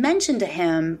 and she mentioned to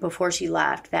him before she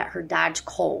left that her Dodge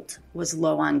Colt was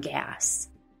low on gas.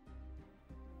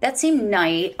 That same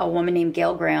night, a woman named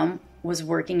Gail Graham was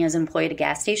working as an employee at a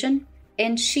gas station,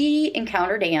 and she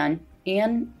encountered Anne.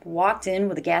 Anne walked in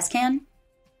with a gas can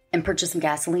and purchased some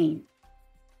gasoline.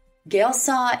 Gail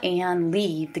saw Anne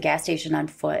leave the gas station on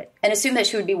foot and assumed that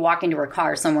she would be walking to her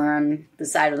car somewhere on the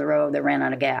side of the road that ran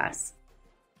out of gas.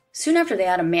 Soon after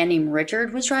that, a man named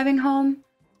Richard was driving home,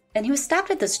 and he was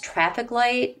stopped at this traffic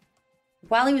light.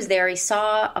 While he was there, he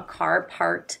saw a car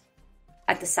parked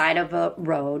at the side of a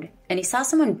road, and he saw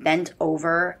someone bent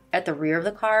over at the rear of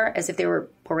the car as if they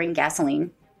were pouring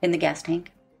gasoline in the gas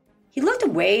tank. He looked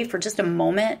away for just a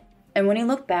moment, and when he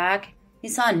looked back, he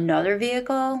saw another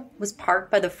vehicle was parked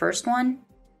by the first one.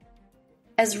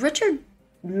 As Richard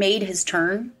made his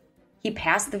turn, he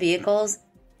passed the vehicles,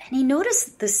 and he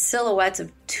noticed the silhouettes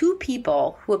of 2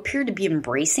 people who appeared to be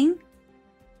embracing.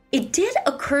 It did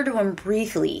occur to him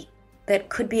briefly that it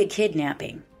could be a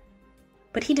kidnapping,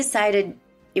 but he decided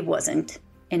it wasn't,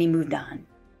 and he moved on.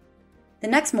 The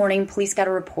next morning, police got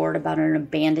a report about an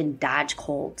abandoned Dodge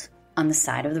Colt on the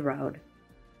side of the road.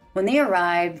 When they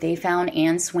arrived, they found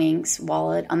Anne Swink's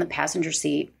wallet on the passenger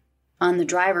seat. On the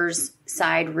driver's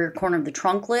side rear corner of the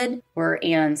trunk lid were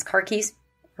Anne's car keys,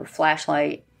 her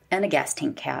flashlight, and a gas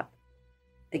tank cap.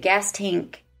 The gas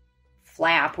tank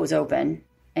flap was open,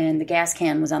 and the gas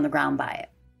can was on the ground by it.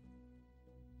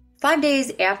 5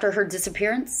 days after her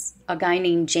disappearance, a guy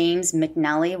named James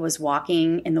McNally was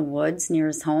walking in the woods near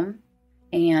his home.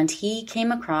 and he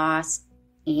came across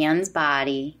Ann's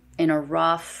body in a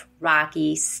rough,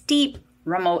 rocky, steep,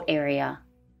 remote area,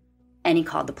 and he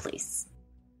called the police.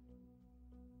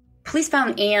 Police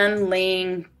found Ann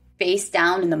laying face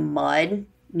down in the mud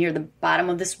near the bottom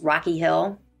of this rocky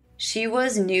hill. She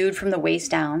was nude from the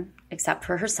waist down, except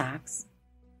for her socks.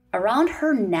 Around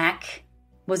her neck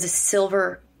was a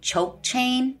silver choke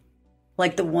chain,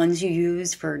 like the ones you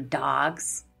use for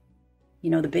dogs.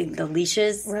 You know, the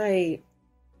leashes? Right.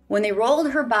 When they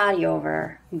rolled her body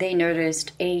over, they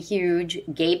noticed a huge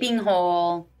gaping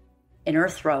hole in her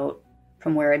throat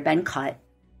from where it had been cut.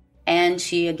 And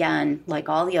she, again, like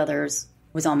all the others,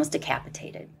 was almost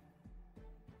decapitated.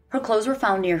 Her clothes were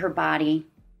found near her body.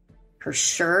 Her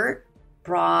shirt,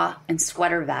 bra, and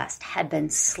sweater vest had been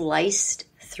sliced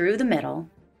through the middle.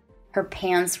 Her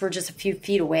pants were just a few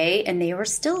feet away, and they were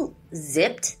still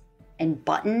zipped and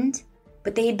buttoned,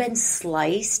 but they had been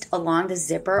sliced along the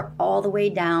zipper all the way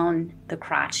down the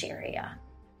crotch area.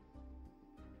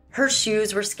 Her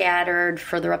shoes were scattered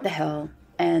further up the hill,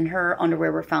 and her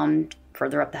underwear were found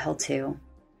further up the hill too.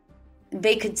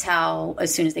 They could tell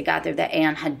as soon as they got there that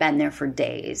Ann had been there for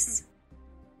days.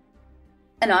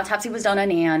 An autopsy was done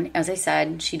on Ann. As I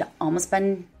said, she'd almost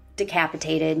been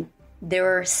decapitated. There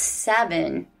were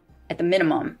 7, at the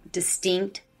minimum,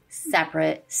 distinct,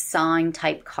 separate,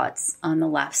 sawing-type cuts on the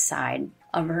left side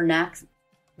of her neck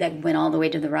that went all the way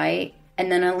to the right,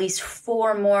 and then at least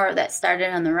 4 more that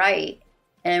started on the right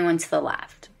and went to the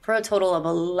left, for a total of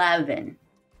 11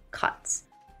 cuts.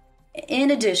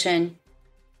 In addition,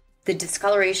 the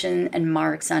discoloration and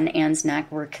marks on Ann's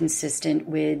neck were consistent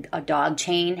with a dog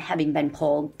chain having been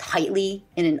pulled tightly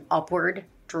in an upward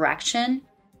direction.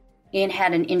 Ann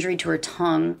had an injury to her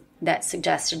tongue that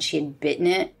suggested she had bitten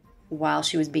it while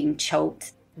she was being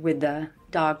choked with the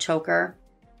dog choker.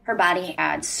 Her body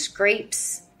had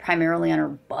scrapes primarily on her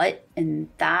butt and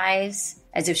thighs,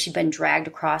 as if she'd been dragged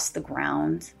across the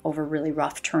ground over really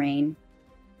rough terrain.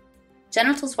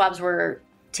 Genital swabs were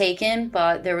taken,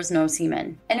 but there was no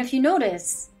semen. And if you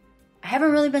notice, I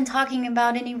haven't really been talking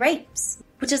about any rapes,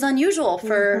 which is unusual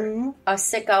for a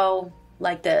sicko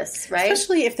like this, right?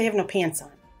 Especially if they have no pants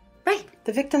on. Right.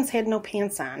 The victims had no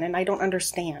pants on, and I don't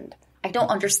understand. I don't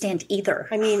understand either.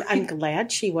 I mean, I'm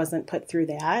glad she wasn't put through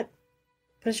that,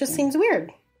 but it just seems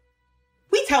weird.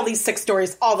 We tell these sick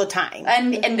stories all the time.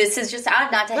 And this is just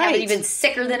odd not to have it even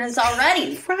sicker than it's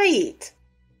already. Right.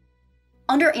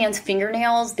 Under Ann's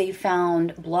fingernails, they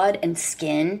found blood and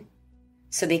skin,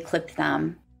 so they clipped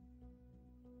them.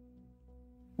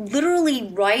 Literally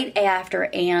right after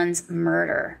Ann's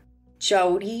murder,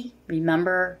 Jody,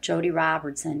 remember Jody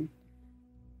Robertson,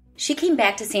 she came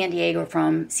back to San Diego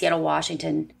from Seattle,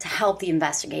 Washington to help the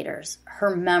investigators.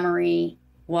 Her memory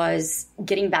was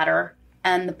getting better,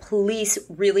 and the police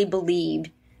really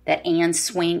believed that Ann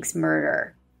Swank's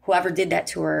murder, whoever did that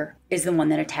to her, is the one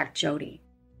that attacked Jody.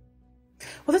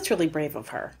 Well, that's really brave of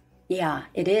her. Yeah,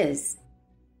 it is.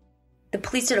 The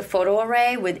police did a photo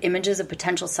array with images of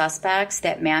potential suspects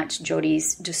that matched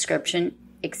Jody's description,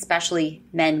 especially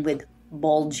men with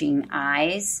bulging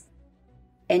eyes.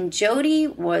 And Jody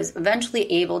was eventually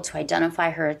able to identify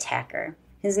her attacker.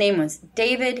 His name was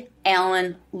David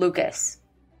Allen Lucas.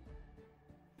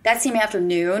 That same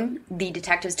afternoon, the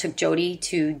detectives took Jody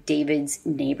to David's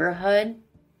neighborhood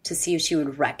to see if she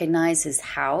would recognize his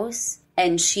house.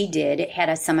 And she did. It had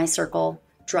a semicircle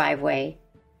driveway.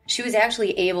 She was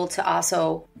actually able to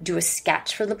also do a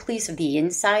sketch for the police of the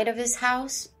inside of his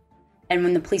house. And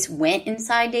when the police went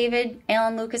inside David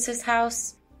Allen Lucas's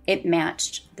house, it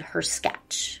matched her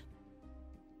sketch.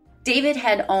 David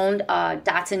had owned a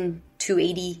Datsun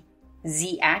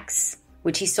 280ZX,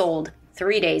 which he sold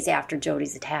 3 days after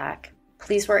Jody's attack.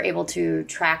 Police were able to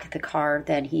track the car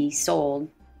that he sold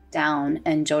down,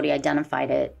 and Jody identified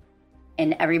it.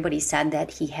 And everybody said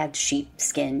that he had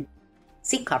sheepskin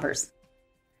seat covers.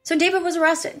 So David was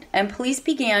arrested, and police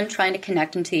began trying to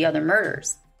connect him to the other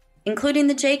murders, including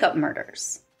the Jacob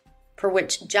murders, for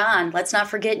which John, let's not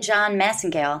forget John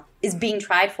Massengale, is being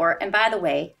tried for, and by the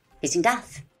way, facing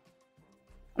death.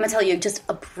 I'm going to tell you just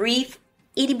a brief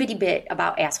itty-bitty bit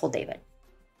about asshole David.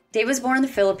 David was born in the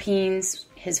Philippines.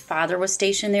 His father was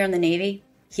stationed there in the Navy.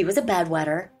 He was a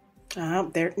bedwetter.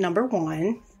 They're number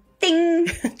 1. Ding!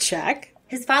 Check.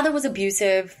 His father was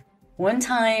abusive. One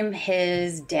time,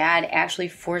 his dad actually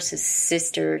forced his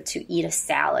sister to eat a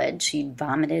salad she'd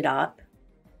vomited up.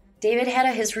 David had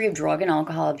a history of drug and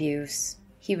alcohol abuse.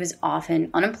 He was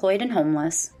often unemployed and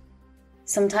homeless.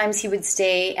 Sometimes he would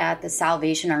stay at the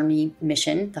Salvation Army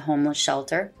mission, the homeless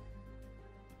shelter.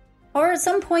 Or at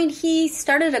some point, he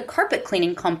started a carpet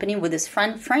cleaning company with his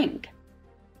friend Frank.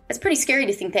 It's pretty scary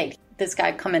to think that this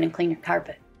guy come in and clean your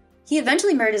carpet. He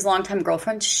eventually married his longtime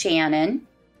girlfriend, Shannon,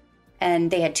 and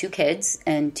they had 2 kids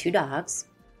and 2 dogs.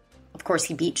 Of course,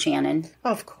 he beat Shannon.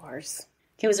 Of course.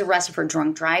 He was arrested for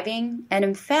drunk driving, and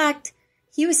in fact,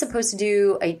 he was supposed to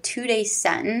do a 2-day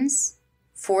sentence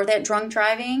for that drunk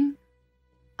driving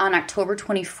on October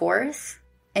 24th,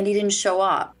 and he didn't show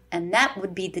up. And that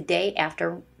would be the day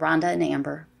after Rhonda and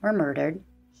Amber were murdered.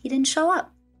 He didn't show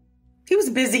up. He was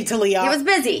busy, Talia. He was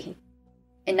busy.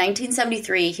 In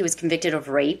 1973, he was convicted of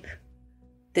rape.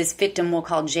 This victim we'll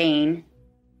call Jane.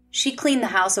 She cleaned the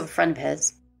house of a friend of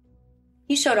his.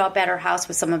 He showed up at her house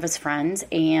with some of his friends,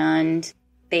 and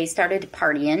they started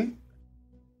partying.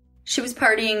 She was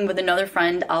partying with another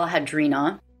friend,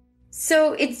 Alejandrina.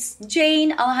 So it's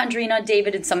Jane, Alejandrina,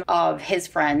 David, and some of his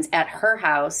friends at her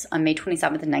house on May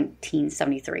 27th,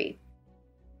 1973.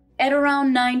 At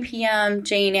around 9 p.m.,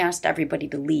 Jane asked everybody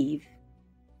to leave.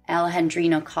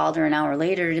 Alejandrina called her an hour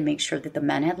later to make sure that the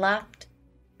men had left,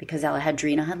 because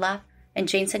Alejandrina had left, and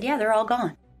Jane said, yeah, they're all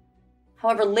gone.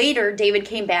 However, later, David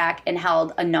came back and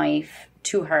held a knife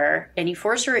to her, and he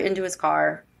forced her into his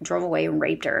car, drove away, and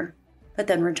raped her, but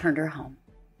then returned her home.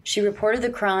 She reported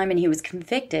the crime and he was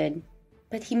convicted,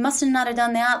 but he must not have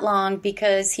done that long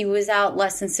because he was out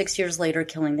less than 6 years later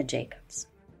killing the Jacobs.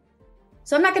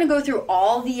 So I'm not going to go through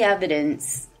all the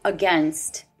evidence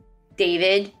against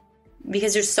David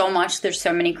because there's so much, there's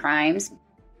so many crimes.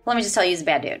 Let me just tell you, he's a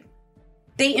bad dude.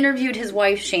 They interviewed his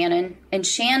wife, Shannon, and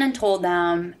Shannon told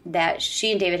them that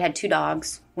she and David had 2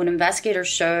 dogs. When investigators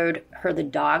showed her the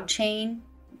dog chain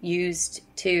used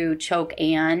to choke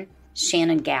Anne,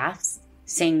 Shannon gasped,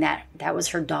 saying that that was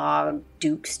her dog,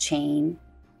 Duke's chain,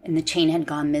 and the chain had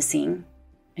gone missing,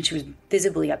 and she was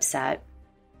visibly upset.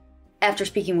 After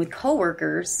speaking with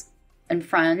coworkers and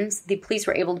friends, the police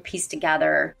were able to piece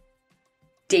together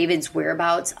David's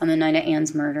whereabouts on the night of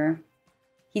Anne's murder.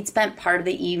 He'd spent part of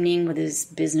the evening with his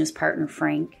business partner,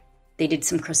 Frank. They did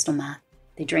some crystal meth.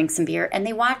 They drank some beer, and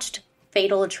they watched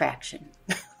Fatal Attraction.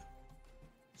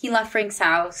 He left Frank's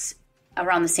house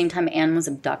around the same time Anne was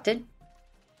abducted.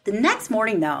 The next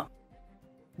morning, though,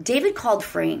 David called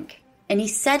Frank, and he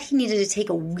said he needed to take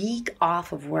a week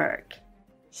off of work.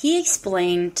 He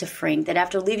explained to Frank that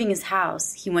after leaving his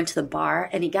house, he went to the bar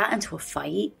and he got into a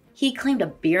fight. He claimed a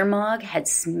beer mug had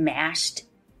smashed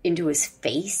into his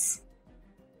face,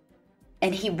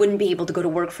 and he wouldn't be able to go to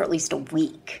work for at least a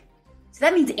week. So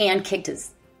that means Anne kicked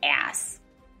his ass.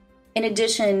 In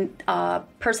addition, a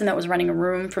person that was running a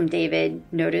room from David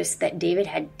noticed that David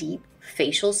had deep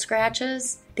facial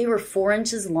scratches. They were 4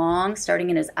 inches long, starting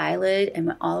in his eyelid and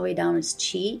went all the way down his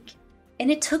cheek. And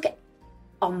it took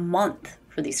a month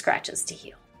for these scratches to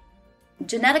heal.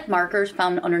 Genetic markers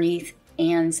found underneath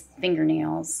Anne's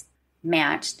fingernails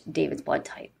matched David's blood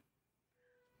type.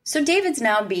 So David's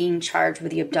now being charged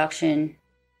with the abduction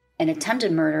and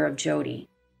attempted murder of Jody.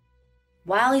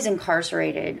 While he's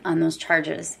incarcerated on those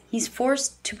charges, he's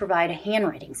forced to provide a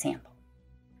handwriting sample.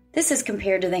 This is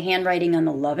compared to the handwriting on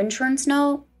the love insurance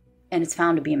note, and it's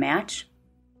found to be a match.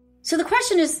 So the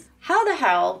question is, how the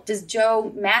hell does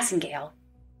Joe Massengale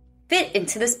fit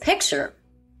into this picture?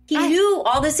 He knew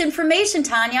all this information,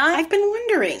 Tanya. I've been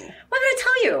wondering. What did I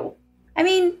tell you? I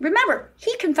mean, remember,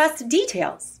 he confessed to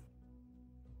details.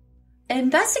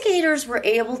 Investigators were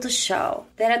able to show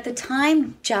that at the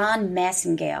time John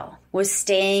Massengale was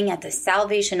staying at the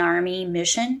Salvation Army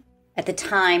mission at the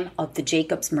time of the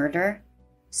Jacobs murder,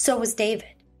 so was David.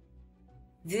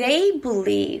 They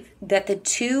believe that the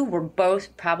two were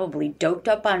both probably doped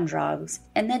up on drugs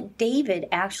and that David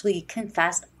actually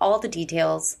confessed all the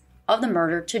details of the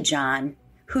murder to John,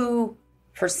 who,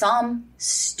 for some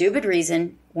stupid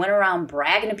reason, went around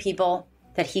bragging to people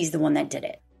that he's the one that did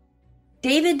it.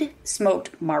 David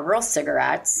smoked Marlboro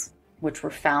cigarettes, which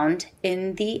were found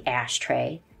in the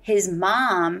ashtray. His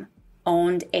mom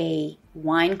owned a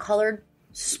wine-colored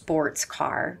sports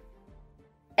car.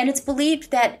 And it's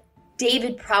believed that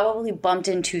David probably bumped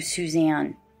into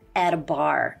Suzanne at a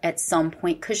bar at some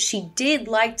point because she did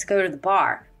like to go to the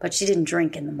bar, but she didn't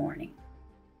drink in the morning.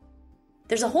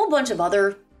 There's a whole bunch of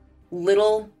other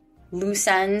little loose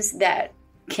ends that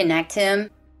connect him,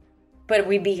 but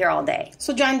we'd be here all day.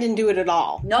 So John didn't do it at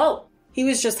all? No. He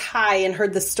was just high and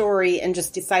heard the story and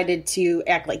just decided to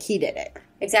act like he did it.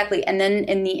 Exactly. And then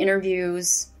in the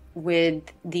interviews with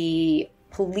the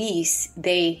police,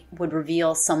 they would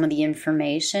reveal some of the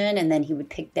information, and then he would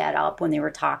pick that up when they were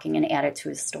talking and add it to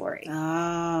his story.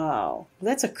 Oh,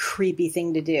 that's a creepy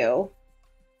thing to do.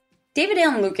 David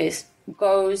Allen Lucas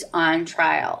goes on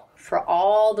trial for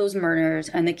all those murders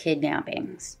and the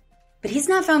kidnappings, but he's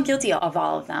not found guilty of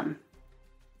all of them.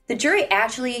 The jury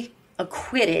actually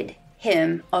acquitted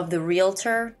him of the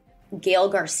realtor Gail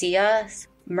Garcia's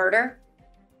murder,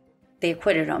 they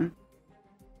acquitted him.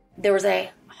 There was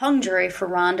a hung jury for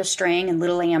Rhonda Strang and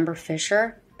Little Amber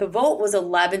Fisher. The vote was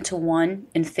 11-1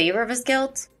 in favor of his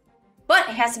guilt, but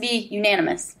it has to be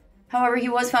unanimous. However, he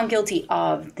was found guilty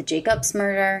of the Jacobs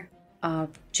murder, of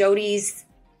Jody's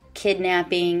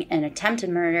kidnapping and attempted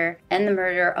murder, and the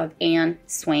murder of Anne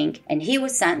Swank, and he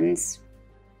was sentenced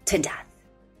to death.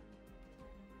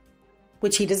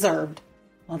 Which he deserved.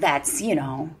 Well, that's,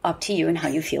 up to you and how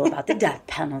you feel about the death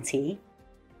penalty.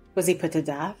 Was he put to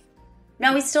death?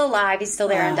 No, he's still alive. He's still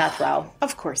there on death row.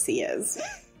 Of course he is.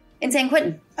 In San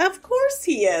Quentin. Of course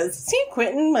he is. San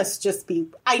Quentin must just be...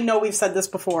 I know we've said this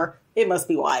before. It must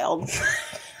be wild.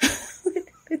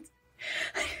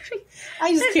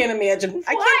 I just can't imagine.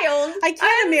 Wild. I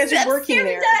can't imagine working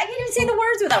there. I can't even say the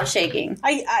words without shaking.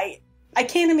 I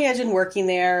can't imagine working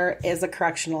there as a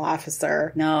correctional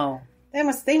officer. No. They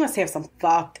must have some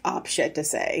fucked up shit to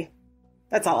say.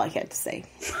 That's all I had to say.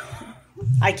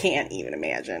 I can't even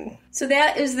imagine. So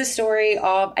that is the story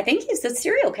of, I think he's the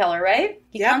serial killer, right?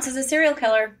 He counts as a serial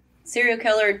killer. Serial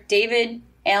killer David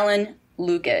Allen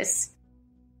Lucas.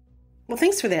 Well,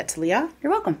 thanks for that, Talia.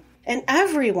 You're welcome. And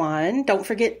everyone, don't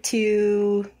forget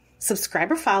to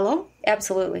subscribe or follow.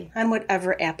 Absolutely. On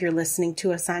whatever app you're listening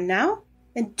to us on now.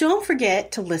 And don't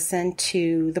forget to listen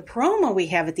to the promo we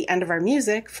have at the end of our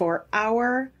music for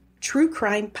our true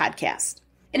crime podcast.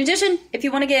 In addition, if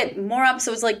you want to get more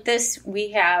episodes like this,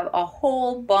 we have a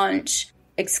whole bunch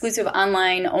exclusive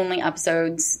online only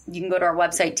episodes. You can go to our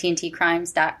website,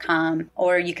 tntcrimes.com,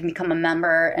 or you can become a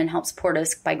member and help support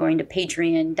us by going to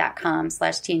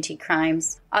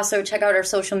patreon.com/tntcrimes. Also, check out our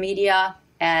social media.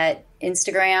 At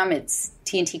Instagram, it's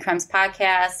TNT Crimes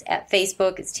Podcast. At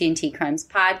Facebook, it's TNT Crimes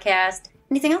Podcast.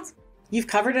 Anything else? You've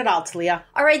covered it all, Talia.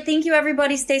 All right. Thank you,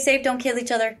 everybody. Stay safe. Don't kill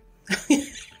each other.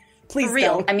 Please For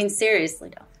real. don't. I mean,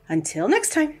 seriously, don't. Until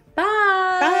next time. Bye.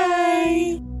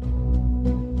 Bye.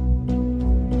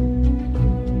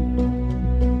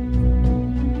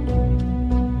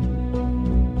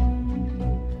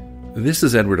 This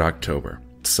is Edward October.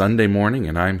 It's Sunday morning,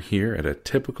 and I'm here at a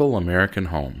typical American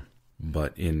home.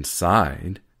 But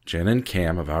inside, Jen and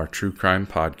Cam of our True Crime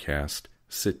Podcast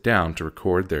sit down to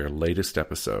record their latest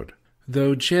episode.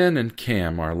 Though Jen and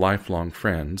Cam are lifelong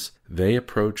friends, they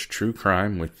approach true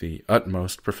crime with the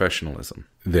utmost professionalism.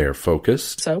 They're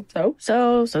focused, So,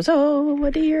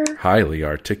 what do you... highly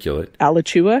articulate,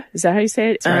 Alachua? Is that how you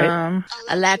say it? It's right.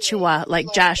 Alachua,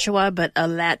 like Joshua, but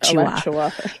Alachua.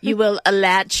 Alachua. You will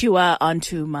Alachua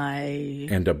onto my...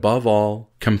 and above all,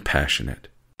 compassionate.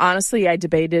 Honestly, I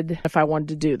debated if I wanted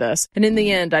to do this. And in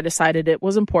the end, I decided it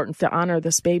was important to honor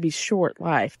this baby's short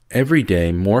life. Every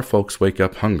day, more folks wake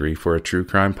up hungry for a true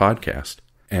crime podcast.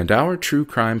 And our true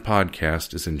crime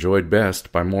podcast is enjoyed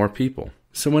best by more people.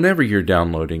 So whenever you're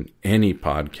downloading any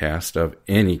podcast of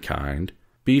any kind,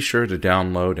 be sure to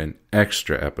download an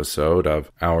extra episode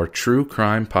of our True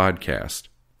Crime Podcast.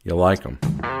 You'll like them.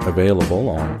 Available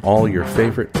on all your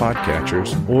favorite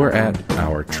podcatchers or at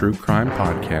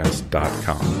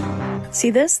ourtruecrimepodcast.com. See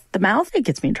this? The mouth? It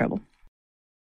gets me in trouble.